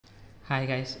Hi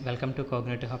guys, welcome to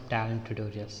Cognitive Hub Talent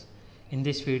Tutorials. In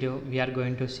this video, we are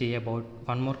going to see about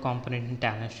one more component in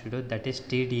Talent Studio, that is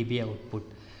tDBOutput.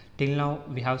 Till now,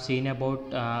 we have seen about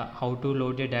how to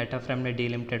load the data from a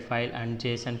delimited file and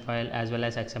JSON file as well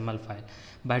as XML file.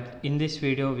 But in this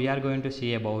video, we are going to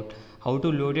see about how to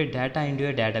load your data into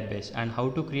a database and how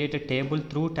to create a table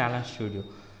through Talent Studio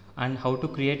and how to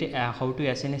create how to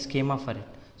assign a schema for it.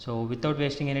 So without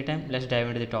wasting any time, let's dive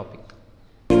into the topic.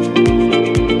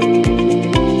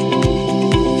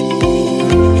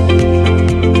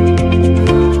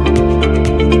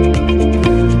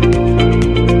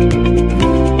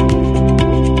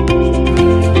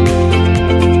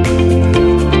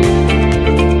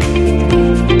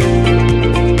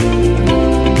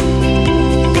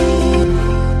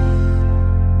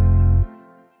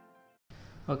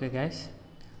 Okay guys,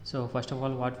 so first of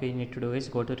all what we need to do is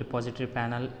go to repository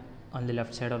panel on the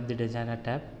left side of the designer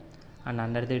tab, and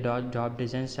under the job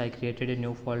designs I created a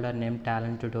new folder named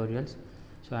Talent Tutorials.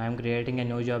 So I am creating a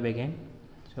new job again.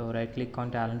 So right click on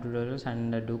Talent Tutorials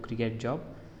and do create job.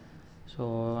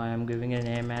 So I am giving a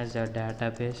name as a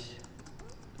database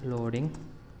loading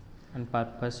and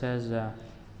purpose as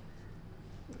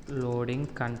loading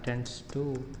contents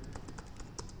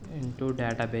into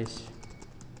database,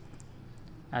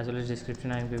 as well as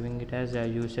description I am giving it as a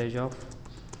usage of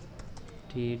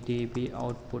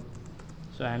tDBOutput.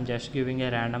 So I am just giving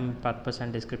a random purpose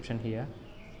and description here.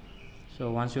 So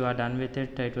once you are done with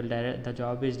it, it will the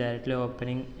job is directly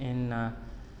opening in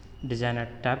designer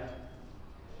tab.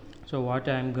 So what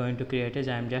I am going to create is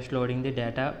I am just loading the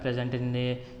data present in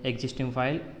the existing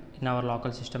file in our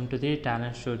local system to the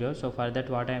Talent Studio. So for that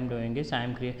what I am doing is I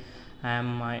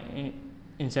am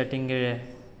inserting a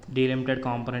delimited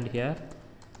component here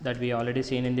that we already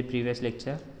seen in the previous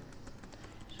lecture.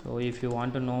 So if you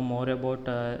want to know more about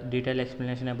detailed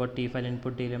explanation about t-file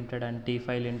input delimited and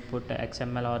t-file input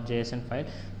XML or JSON file,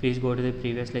 please go to the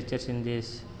previous lectures in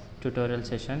this tutorial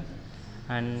session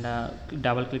and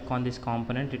double click on this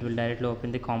component. It will directly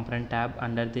open the component tab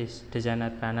under this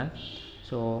designer panel.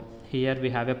 So here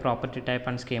we have a property type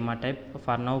and schema type.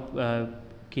 For now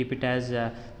keep it as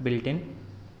built-in,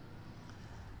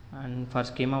 and for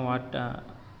schema what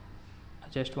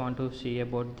just want to see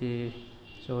about the,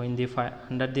 so in the file,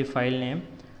 under the file name,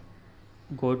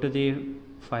 go to the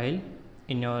file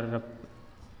in your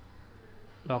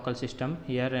local system.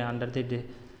 Here under the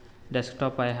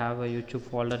desktop I have a YouTube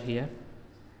folder. Here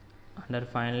under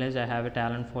finalize I have a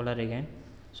talent folder again.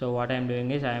 So what I am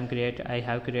doing is I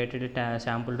have created a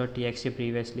sample.txt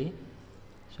previously.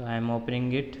 So I am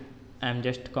opening it. I am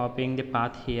just copying the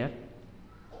path here.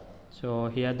 So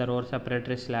here the row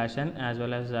separator is /n, as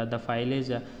well as the file is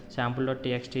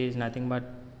sample.txt is nothing but,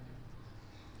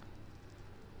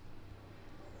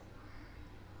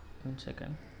 one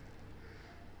second,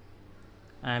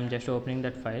 I am just opening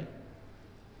that file.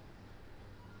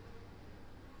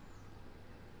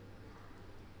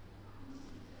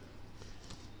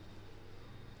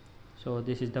 So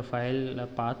this is the file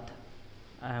path,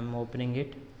 I am opening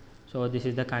it. So this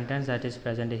is the contents that is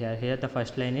present here. Here the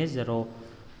first line is the row,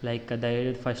 like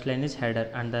the first line is header,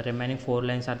 and the remaining 4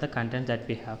 lines are the contents that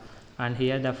we have. And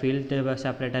here the field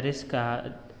separator is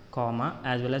comma,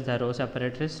 as well as the row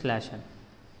separator is /n.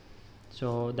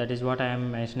 So that is what I am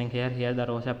mentioning here. Here the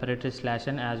row separator is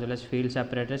 /n, as well as field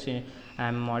separators I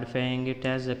am modifying it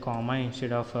as a comma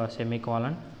instead of a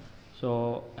semicolon.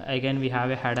 So again we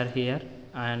have a header here,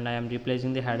 and I am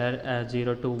replacing the header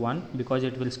 0 to 1 because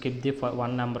it will skip the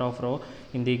one number of row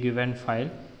in the given file.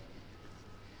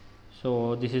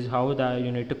 So this is how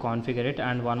you need to configure it.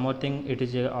 And one more thing, it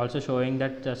is also showing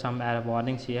that some error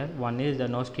warnings here. One is the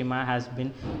no schema has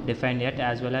been defined yet,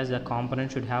 as well as the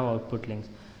component should have output links.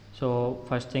 So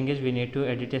first thing is we need to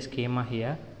edit a schema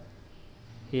here.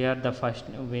 Here the first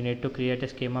we need to create a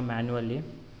schema manually.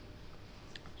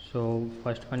 So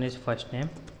first one is first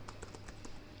name,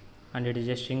 and it is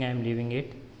a string, I am leaving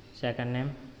it. Second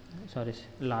name, sorry,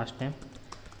 last name,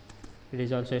 it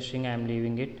is also a string, I am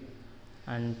leaving it.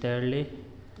 And thirdly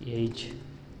age,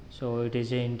 so it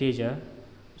is an integer,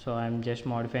 so I am just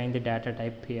modifying the data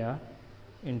type here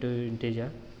into integer.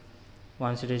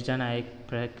 Once it is done, I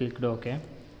clicked OK.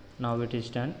 Now it is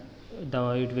done.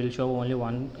 It will show only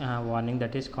one warning,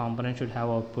 that is component should have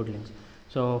output links.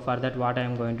 So for that what I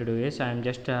am going to do is I am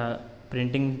just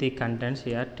printing the contents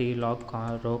here,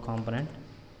 tlog row component,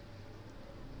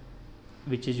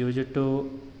 which is used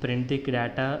to print the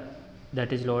data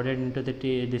that is loaded into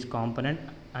this component,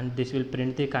 and this will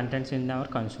print the contents in our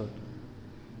console.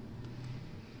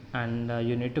 and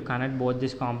you need to connect both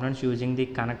these components using the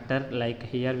connector. Like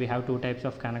here we have two types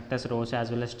of connectors, rows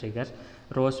as well as triggers.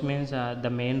 Rows means the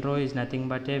main row is nothing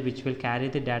but a which will carry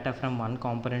the data from one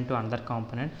component to another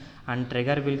component, and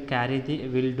trigger will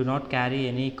do not carry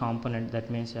any component. That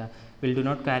means will do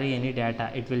not carry any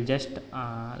data. It will just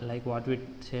like what we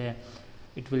say,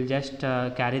 it will just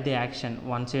carry the action.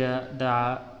 Once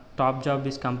the top job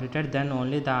is completed, then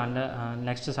only the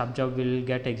next sub job will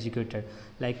get executed,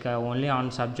 like only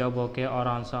on sub job okay or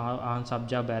on sub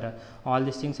job error. All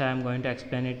these things I am going to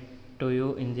explain it to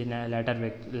you in the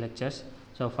later lectures.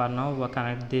 So for now we'll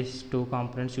connect these two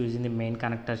components using the main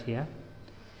connectors here.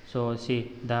 So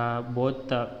see, the both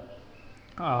the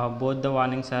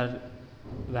warnings are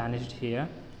vanished here.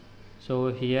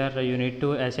 So here you need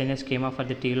to assign a schema for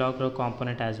the tlog row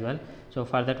component as well. So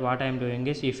for that, what I am doing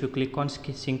is, if you click on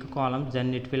sync columns,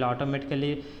 then it will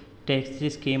automatically take the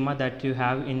schema that you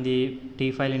have in the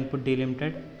t file input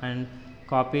delimited and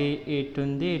copy it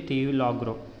in the tlog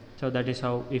row. So that is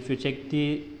how, if you check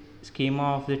the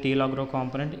schema of the tlog row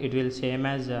component, it will same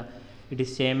as it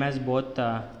is same as both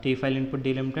t file input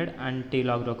delimited and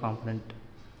tlog row component.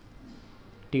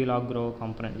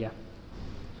 Yeah.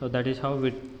 So that is how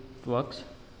it works.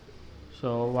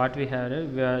 So what we have is,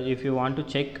 if you want to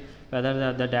check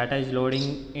whether the data is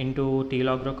loading into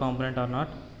tlog row component or not,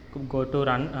 go to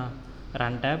run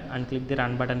tab and click the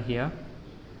run button here.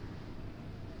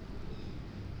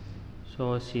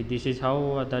 So see, this is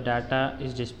how the data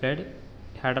is displayed.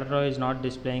 Header row is not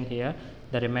displaying here,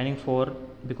 the remaining 4,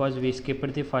 because we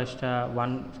skipped the first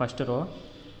row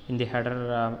in the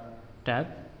header tab.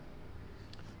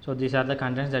 So these are the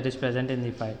contents that is present in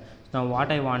the file. Now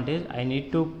what I want is,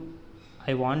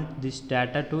 I want this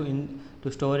data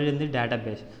to store it in the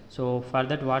database. So for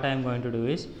that, what I am going to do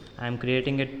is, I am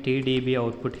creating a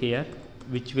tDBOutput here,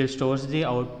 which will store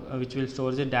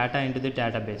the data into the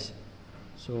database.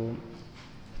 So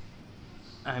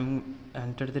I am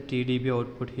enter the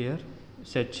tDBOutput here,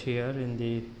 search here in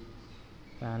the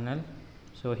panel.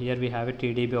 So here we have a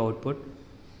tDBOutput.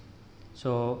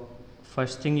 So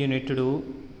first thing you need to do,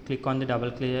 click on the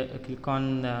double click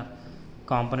on the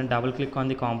component, double click on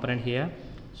the component here.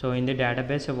 So in the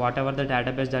database, whatever the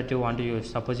database that you want to use,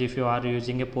 suppose if you are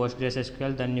using a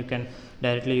PostgreSQL, then you can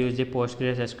directly use the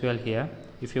PostgreSQL here.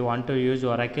 If you want to use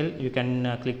Oracle, you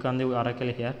can click on the Oracle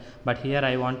here, but here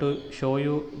I want to show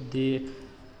you the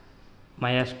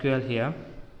MySQL here.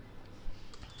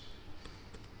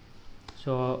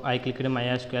 So I clicked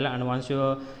MySQL, and once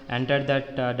you enter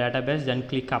that database, then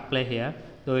click apply here.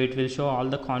 So it will show all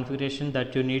the configuration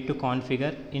that you need to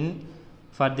configure in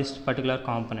for this particular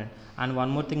component. And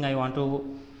one more thing I want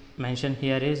to mention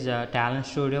here is, Talend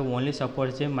Studio only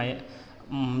supports the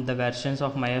versions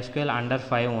of MySQL under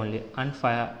 5 only, and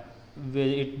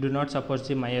it do not support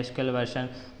the MySQL version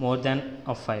more than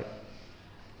of 5.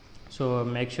 So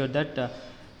make sure that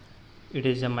it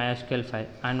is a MySQL file.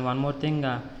 And one more thing,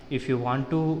 if you want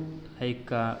to,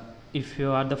 like if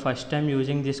you are the first time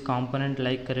using this component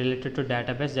like related to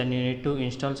database, then you need to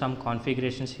install some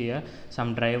configurations here,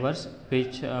 some drivers,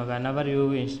 which whenever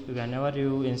you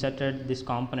inserted this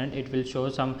component, it will show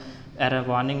some error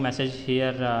warning message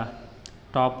here,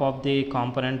 top of the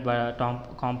component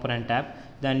tab.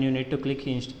 Then you need to click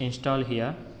install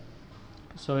here,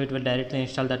 so it will directly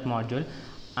install that module.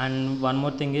 And one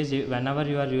more thing is, whenever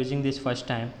you are using this first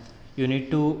time, you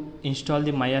need to install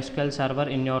the MySQL server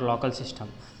in your local system.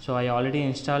 So I already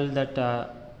installed that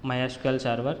MySQL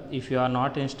server. If you are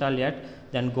not installed yet,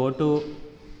 then go to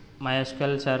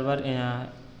MySQL server.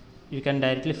 You can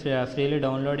directly freely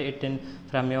download it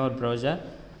from your browser,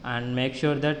 and make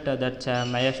sure that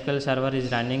MySQL server is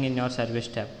running in your service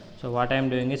tab. So what I am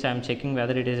doing is, I am checking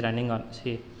whether it is running on.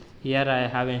 See, here I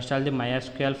have installed the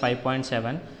MySQL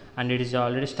 5.7 and it is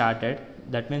already started.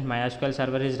 That means MySQL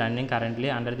server is running currently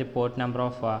under the port number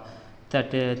of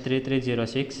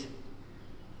 3306.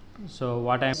 So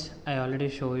what I already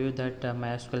show you that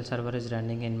MySQL server is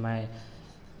running in my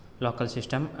local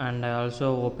system, and I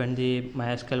also opened the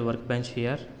MySQL workbench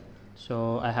here.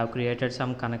 So I have created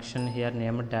some connection here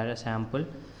named data sample,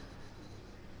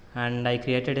 and I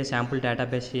created a sample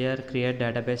database here, create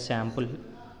database sample.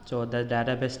 So the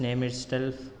database name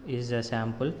itself is a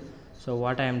sample. So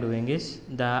what I am doing is,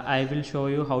 I will show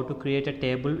you how to create a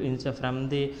table from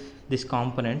this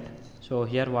component. So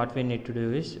here what we need to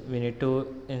do is, we need to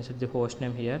insert the host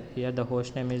name here. Here the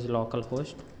host name is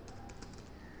localhost,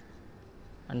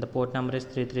 and the port number is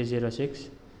 3306,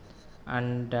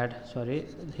 and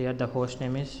here the host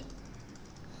name is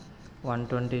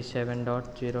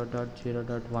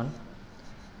 127.0.0.1,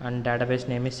 and database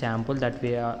name is sample that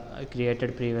we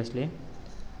created previously,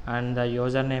 and the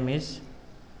username is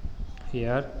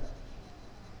here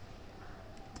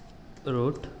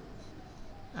root,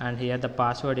 and here the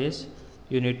password is,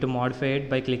 you need to modify it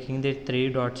by clicking the three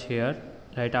dots here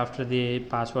right after the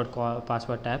password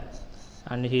tab,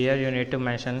 and here you need to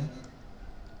mention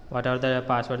whatever the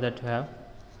password that you have.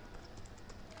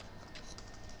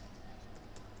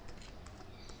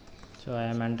 So I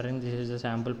am entering, this is the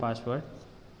sample password,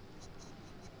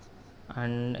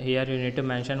 and here you need to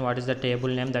mention what is the table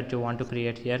name that you want to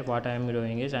create. Here what I am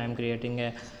doing is I am creating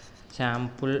a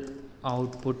sample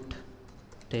output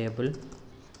table,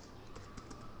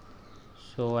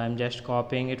 so I am just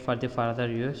copying it for the further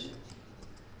use,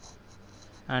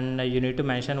 and you need to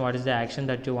mention what is the action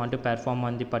that you want to perform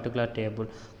on the particular table.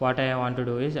 What I want to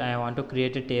do is I want to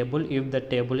create a table if the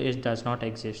table does not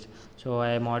exist, so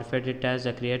I modified it as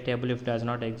a create table if does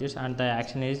not exist, and the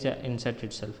action is insert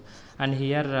itself. And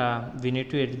here we need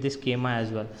to edit the schema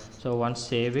as well, so once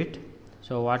save it.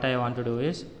 So what I want to do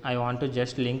is I want to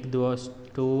just link those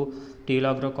two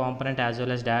tlogRow component as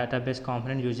well as database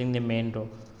component using the main row.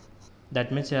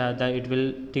 That means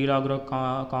tlogRow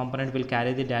component will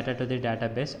carry the data to the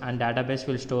database, and database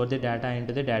will store the data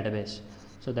into the database.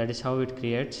 So that is how it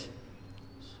creates.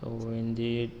 So in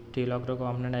the tlogRow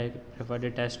component I referred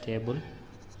it as table,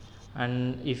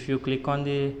 and if you click on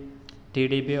the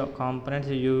tDB component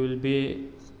you will be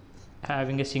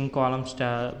having a sync columns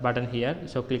button here.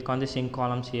 So click on the sync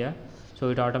columns here, so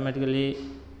it automatically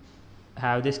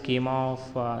have the schema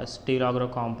of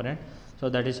tlogRow component. So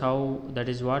that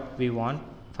is what we want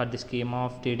for the schema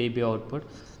of tDBOutput.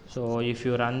 So if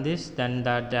you run this, then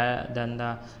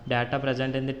the data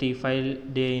present in the t file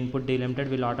input delimited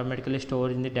will automatically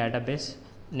store in the database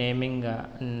naming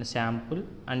sample,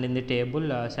 and in the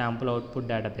table sample output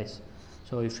database.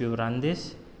 So if you run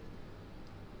this,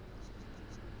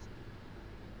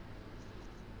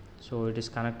 so it is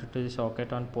connected to the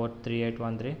socket on port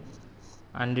 3813,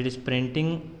 and it is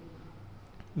printing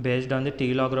based on the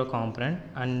tlogRow component,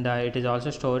 and it is also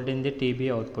stored in the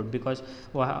tBOutput, because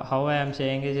how I am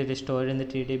saying is it is stored in the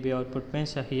tDBOutput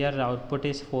means here output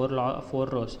is 4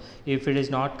 rows. If it is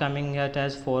not coming out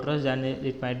as 4 rows, then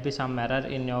it might be some error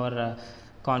in your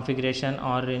configuration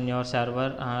or in your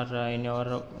server or in your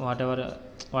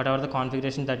whatever the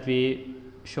configuration that we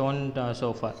shown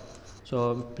so far.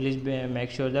 So please make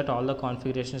sure that all the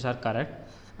configurations are correct,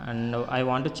 and I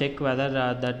want to check whether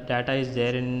the data is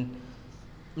there in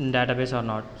database or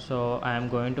not. So I am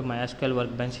going to MySQL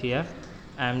workbench. Here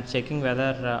I am checking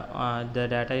whether the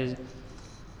data is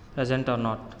present or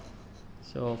not.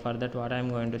 So for that what I am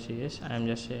going to see is I am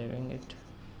just saving it.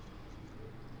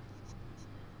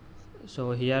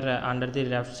 So here under the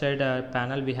left side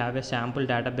panel we have a sample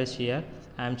database. Here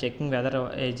I am checking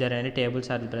whether is there any tables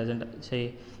are present.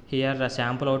 See here the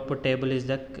sample output table is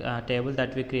the table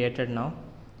that we created now.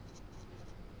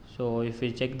 So if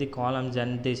we check the columns,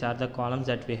 then these are the columns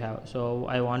that we have. So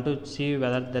I want to see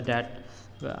whether the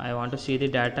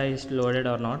data is loaded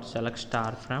or not. Select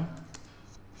star from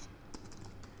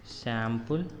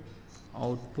sample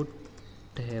output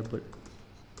table.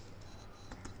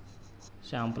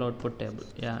 Sample output table.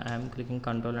 Yeah, I am clicking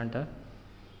Control Enter.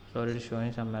 So it is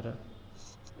showing some error.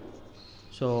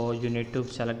 So you need to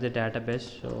select the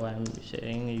database. So I am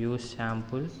saying use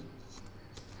sample.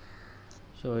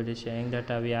 So it is saying that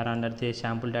we are under the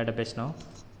sample database now.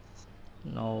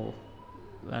 Now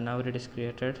whenever it is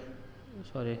created,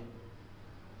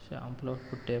 sample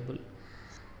output table.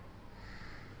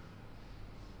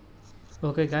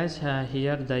 Okay guys,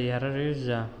 here the error is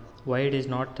why it is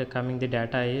not coming the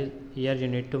data is here you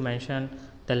need to mention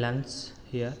the lengths.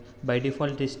 Here by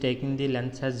default it is taking the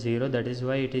length as 0, that is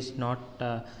why it is not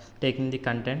taking the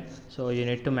content. So you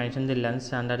need to mention the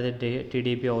lengths under the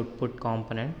tDBOutput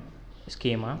component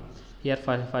schema. Here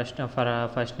for first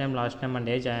name, last name and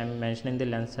age I am mentioning the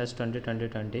length as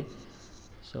 20.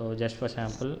 So just for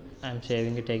sample I am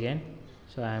saving it again.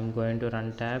 So I am going to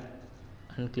run tab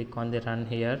and click on the run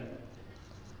here.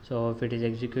 So if it is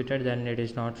executed, then it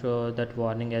is not show that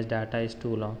warning as data is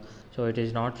too long. So it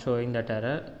is not showing that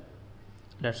error.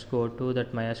 Let's go to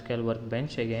that MySQL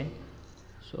workbench again.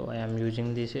 So I am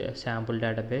using this sample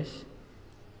database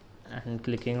and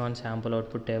clicking on sample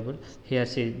output table. Here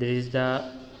see there is the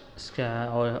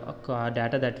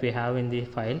data that we have in the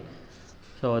file.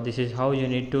 So this is how you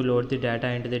need to load the data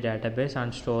into the database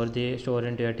and store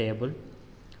into a table.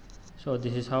 So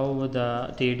this is how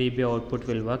the tDBOutput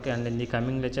will work, and in the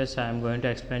coming lectures I am going to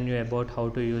explain you about how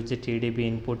to use the tDB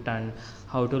input and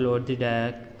how to load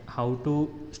the how to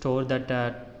store that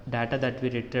data that we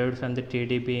retrieved from the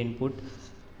tDB input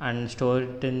and store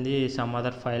it in the some other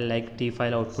file like t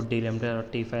file output delimited or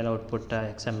t file output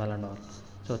XML and all.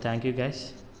 So thank you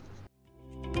guys.